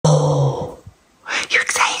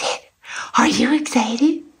Are you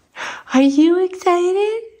excited? Are you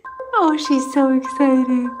excited? Oh, she's so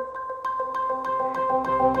excited.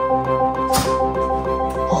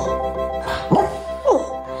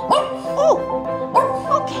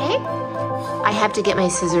 Okay. I have to get my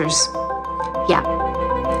scissors. Yeah.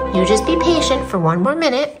 You just be patient for one more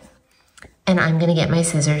minute, and I'm gonna get my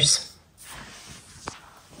scissors.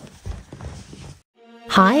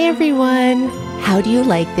 Hi everyone! How do you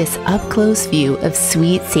like this up-close view of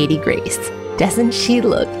sweet Sadie Grace? Doesn't she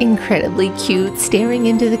look incredibly cute staring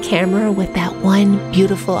into the camera with that one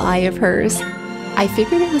beautiful eye of hers? I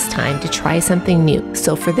figured it was time to try something new,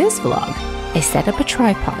 so for this vlog, I set up a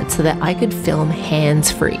tripod so that I could film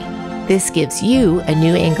hands-free. This gives you a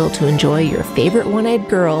new angle to enjoy your favorite one-eyed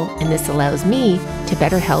girl, and this allows me to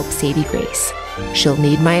better help Sadie Grace. She'll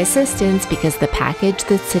need my assistance because the package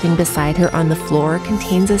that's sitting beside her on the floor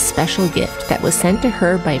contains a special gift that was sent to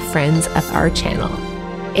her by friends of our channel.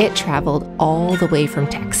 It traveled all the way from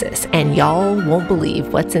Texas, and y'all won't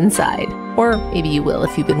believe what's inside. Or maybe you will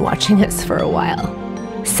if you've been watching us for a while.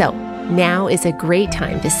 So, now is a great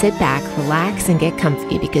time to sit back, relax, and get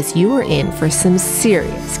comfy because you are in for some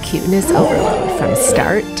serious cuteness overload from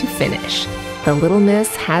start to finish. The little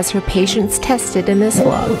miss has her patience tested in this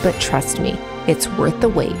vlog, but trust me, it's worth the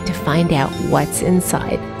wait to find out what's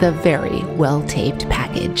inside the very well-taped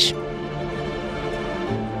package.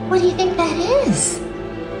 What do you think that is?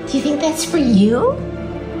 Do you think that's for you?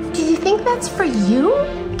 Do you think that's for you?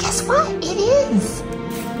 Guess what? It is.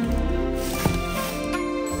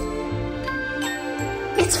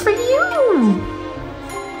 It's for you.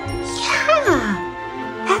 Yeah,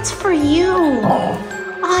 that's for you.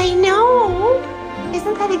 I know.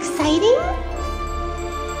 Isn't that exciting?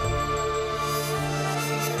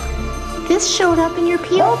 This showed up in your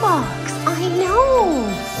P.O. box. I know.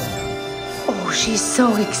 Oh, she's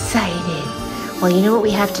so excited. Well, you know what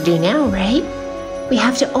we have to do now, right? We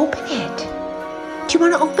have to open it. Do you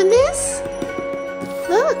want to open this?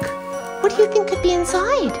 Look, what do you think could be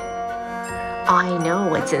inside? I know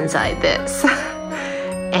what's inside this.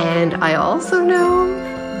 And I also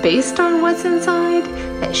know, based on what's inside,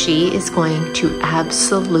 that she is going to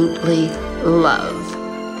absolutely love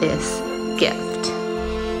this gift.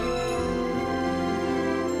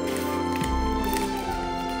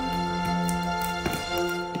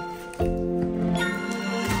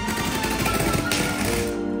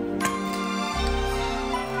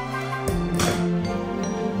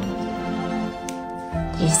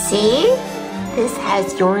 You see? This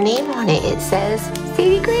has your name on it. It says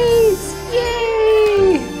Sadie Grace.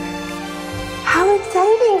 Yay! How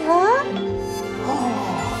exciting, huh?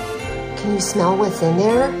 Oh, can you smell what's in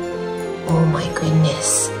there? Oh my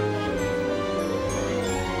goodness.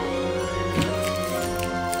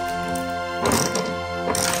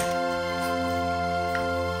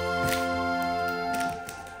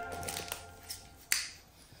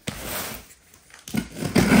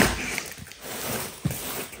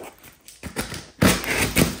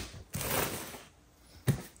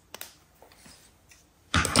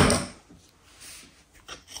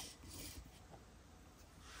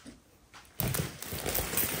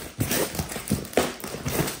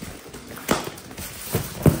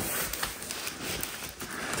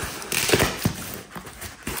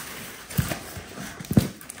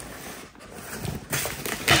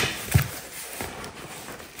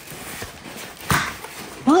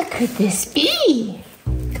 What could this be?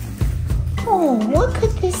 Oh, what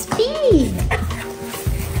could this be?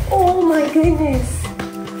 Oh my goodness.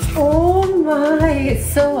 Oh my, it's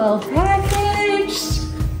so well packaged.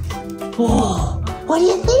 Whoa, what do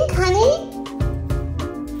you think, honey?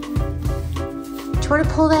 Do you want to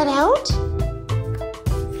pull that out?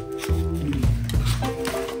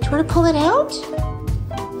 Do you want to pull it out?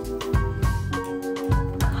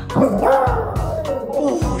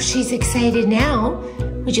 Oh, she's excited now.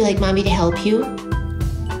 Would you like Mommy to help you?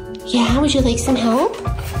 Yeah, would you like some help?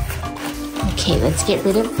 Okay, let's get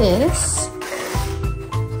rid of this.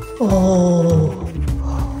 Oh.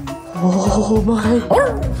 Oh my.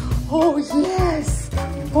 Oh yes.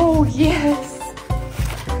 Oh yes.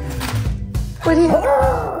 What is?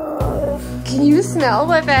 Can you smell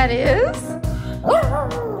what that is?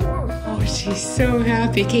 Oh, she's so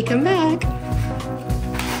happy. Okay, come back.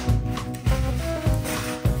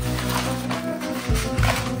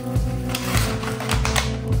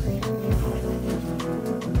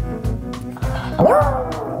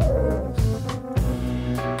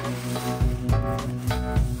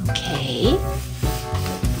 Okay,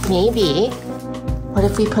 maybe. What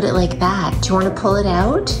if we put it like that? Do you want to pull it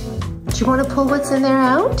out? Do you want to pull what's in there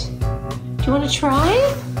out? Do you want to try?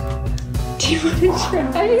 Do you want to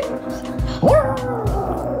try?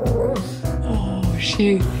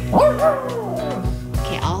 Okay.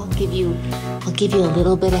 Okay, I'll give you a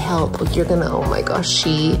little bit of help. You're gonna, oh my gosh,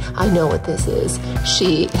 I know what this is.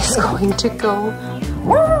 She is going to go,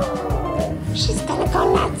 she's gonna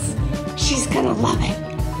go nuts. She's gonna love it.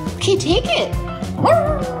 Okay, take it.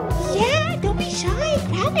 Yeah, don't be shy,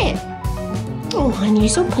 grab it. Oh, honey, you're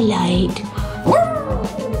so polite.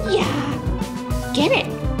 Yeah, get it.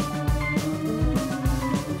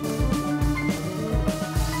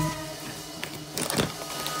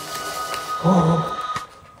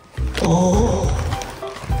 Oh,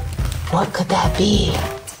 what could that be?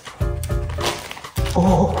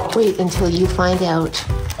 Oh, wait until you find out.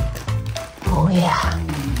 Oh, yeah.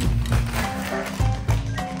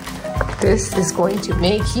 This is going to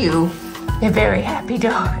make you a very happy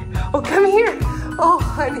dog. Oh, come here. Oh,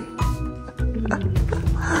 honey.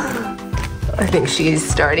 I think she's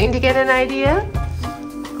starting to get an idea.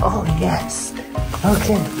 Oh, yes.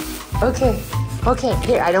 Okay.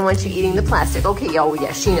 Here, I don't want you eating the plastic. Okay, oh,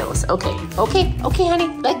 yeah, she knows. Okay, honey,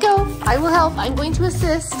 let go. I will help. I'm going to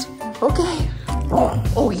assist. Okay.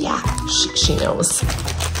 Oh, yeah, she knows.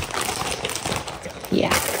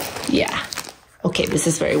 Yeah. Okay, this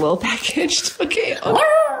is very well packaged. Okay.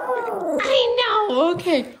 I know.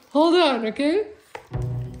 Okay, hold on, okay?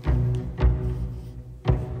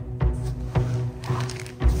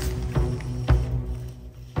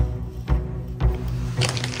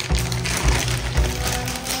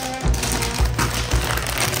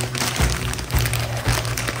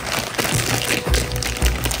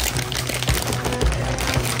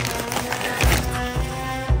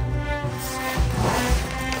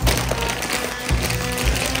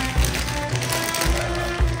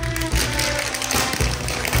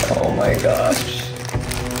 Oh my gosh.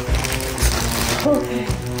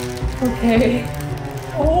 Okay.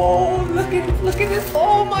 Oh, look at this.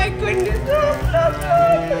 Oh my goodness.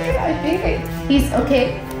 Okay, I think he's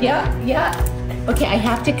okay. Yeah. Okay, I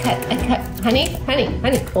have to cut. Honey,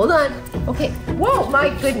 hold on. Okay. Whoa, my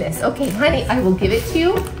goodness. Okay, honey, I will give it to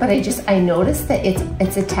you, but I noticed that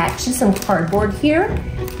it's attached to some cardboard here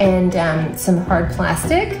and some hard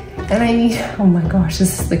plastic. And I need, oh my gosh,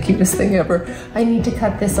 this is the cutest thing ever. I need to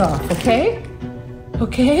cut this off, okay?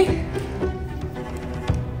 Okay?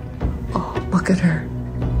 Oh, look at her.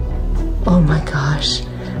 Oh my gosh.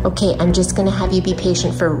 Okay, I'm just gonna have you be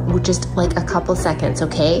patient for just like a couple seconds,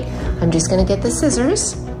 okay? I'm just gonna get the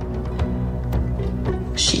scissors.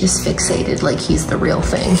 She is fixated like he's the real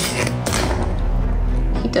thing.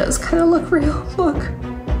 He does kind of look real, look.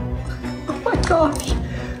 Oh my gosh.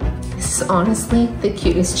 This is honestly the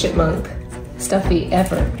cutest chipmunk stuffy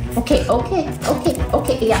ever. Okay,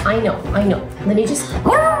 yeah, I know. Let me just,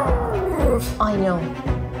 I know.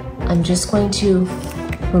 I'm just going to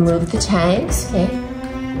remove the tags, okay?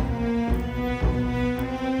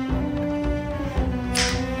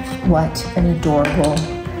 What an adorable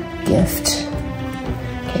gift.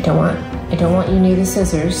 Okay, I don't want you near the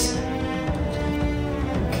scissors.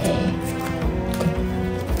 Okay.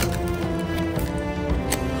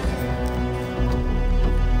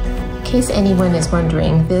 In case anyone is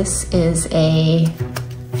wondering, this is a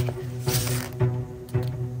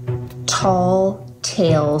Tall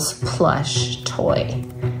Tales plush toy.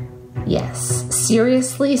 Yes,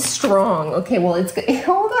 seriously strong. Okay, well,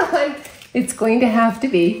 hold on. It's going to have to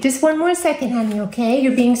be. Just one more second, honey, okay?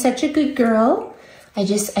 You're being such a good girl. I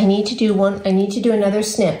need to do another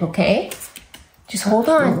snip, okay? Just hold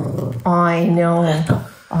on. I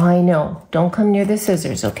know. Don't come near the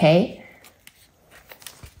scissors, okay?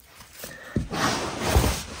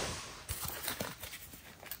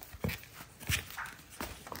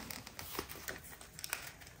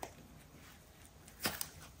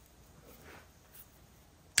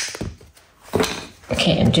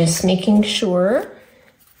 Okay, I'm just making sure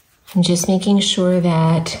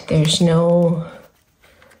that there's no,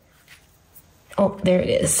 oh, there it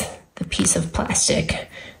is, the piece of plastic.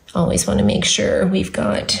 Always want to make sure we've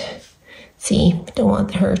got, see, don't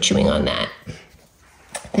want her chewing on that.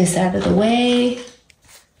 This out of the way.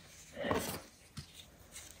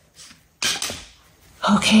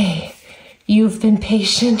 Okay, you've been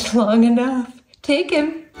patient long enough. Take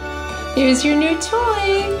him. There's your new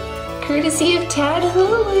toy. Courtesy of Tad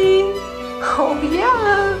Hooley. Oh,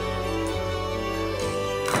 yeah.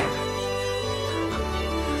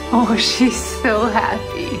 Oh, she's so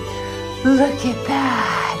happy. Look at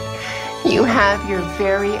that. You have your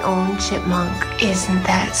very own chipmunk. Isn't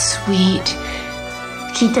that sweet?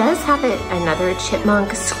 She does have another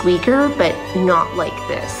chipmunk squeaker, but not like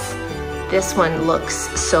this. This one looks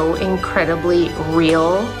so incredibly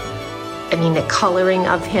real. I mean, the coloring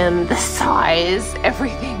of him, the size,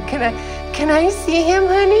 everything. Can I see him,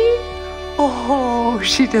 honey? Oh,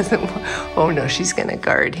 she doesn't. Oh no, she's gonna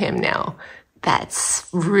guard him now. That's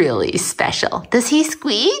really special. Does he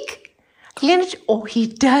squeak? Oh, he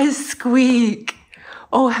does squeak.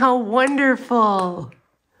 Oh, how wonderful.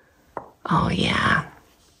 Oh yeah.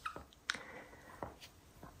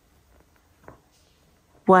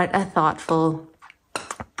 What a thoughtful,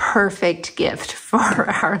 perfect gift for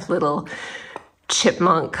our little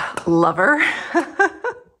chipmunk lover. What?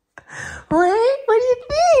 What do you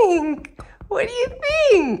think? What do you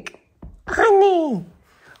think? Honey.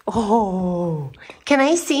 Oh, can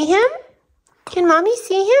I see him? Can Mommy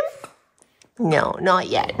see him? No, not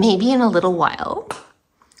yet. Maybe in a little while.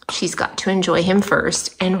 She's got to enjoy him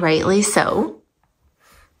first, and rightly so.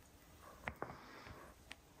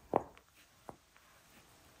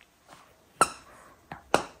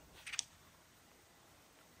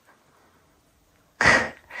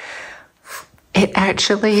 It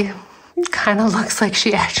actually kind of looks like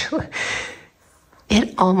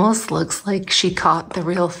it almost looks like she caught the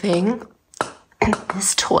real thing.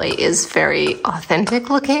 This toy is very authentic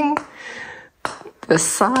looking. The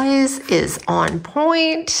size is on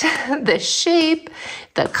point, the shape,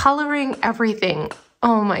 the coloring, everything.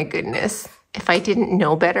 Oh my goodness. If I didn't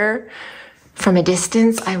know better from a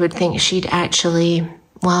distance, I would think she'd actually,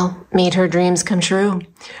 well, made her dreams come true.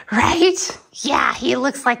 Right? Yeah, he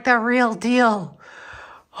looks like the real deal.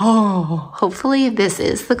 Oh, hopefully this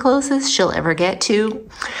is the closest she'll ever get to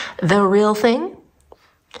the real thing.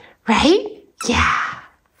 Right? Yeah.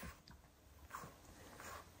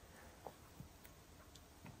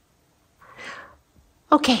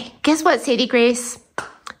 Okay, guess what, Sadie Grace?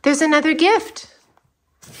 There's another gift.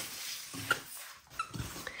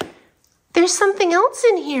 There's something else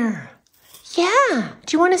in here. Yeah.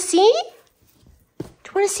 Do you want to see? Do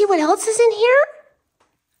you want to see what else is in here?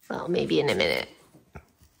 Well, maybe in a minute.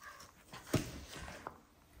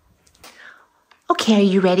 Okay, are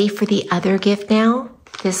you ready for the other gift now?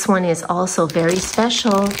 This one is also very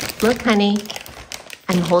special. Look, honey,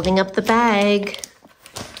 I'm holding up the bag.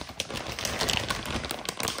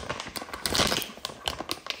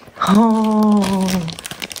 Oh,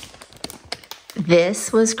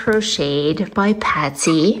 this was crocheted by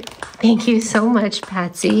Patsy. Thank you so much,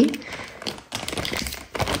 Patsy.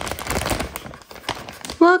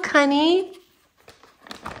 Look, honey,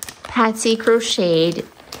 Patsy crocheted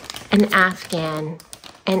an Afghan,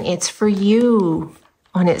 and it's for you.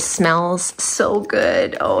 And it smells so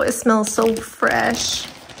good. Oh, it smells so fresh.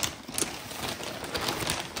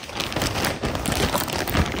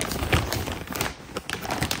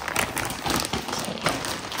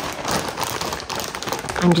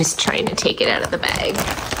 I'm just trying to take it out of the bag.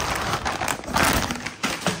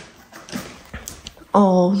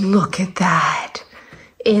 Oh, look at that.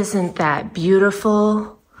 Isn't that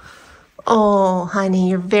beautiful? Oh,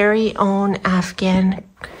 honey, your very own Afghan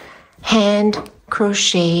hand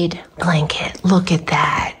crocheted blanket. Look at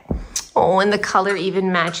that. Oh, and the color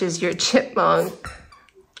even matches your chipmunk.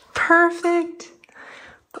 Perfect.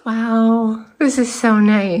 Wow, this is so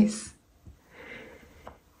nice.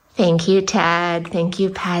 Thank you, Tad. Thank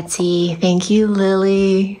you, Patsy. Thank you,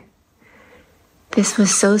 Lily. This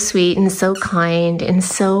was so sweet and so kind and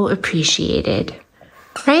so appreciated.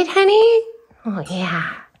 Right, honey? Oh,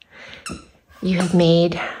 yeah. You have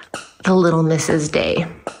made the little Mrs. Day.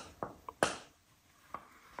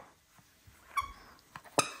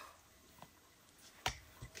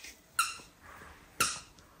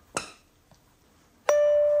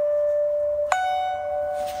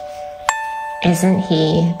 Isn't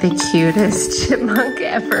he the cutest chipmunk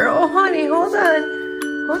ever? Oh, honey, hold on.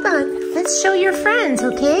 Hold on. Let's show your friends,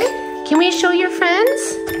 okay? Can we show your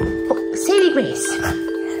friends? Oh, Sadie Grace.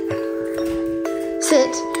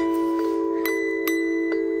 Sit.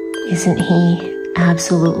 Isn't he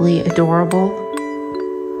absolutely adorable?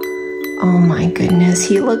 Oh my goodness,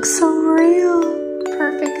 he looks so real.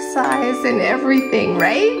 Perfect size and everything,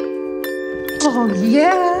 right? Oh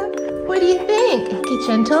yeah. What do you think? Okay,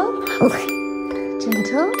 gentle. Okay.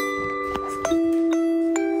 Gentle.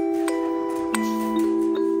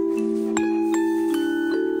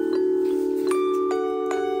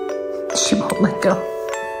 She won't let go.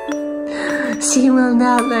 She will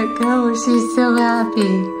not let go. She's so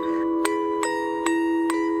happy.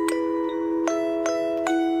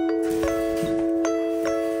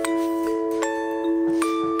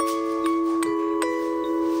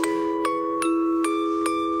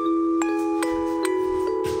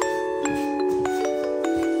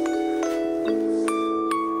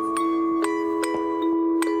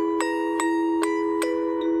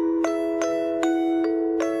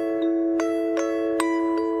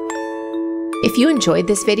 If you enjoyed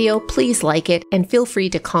this video, please like it and feel free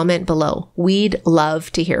to comment below. We'd love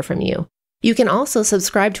to hear from you. You can also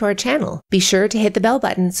subscribe to our channel. Be sure to hit the bell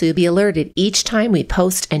button so you'll be alerted each time we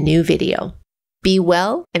post a new video. Be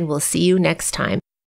well, and we'll see you next time.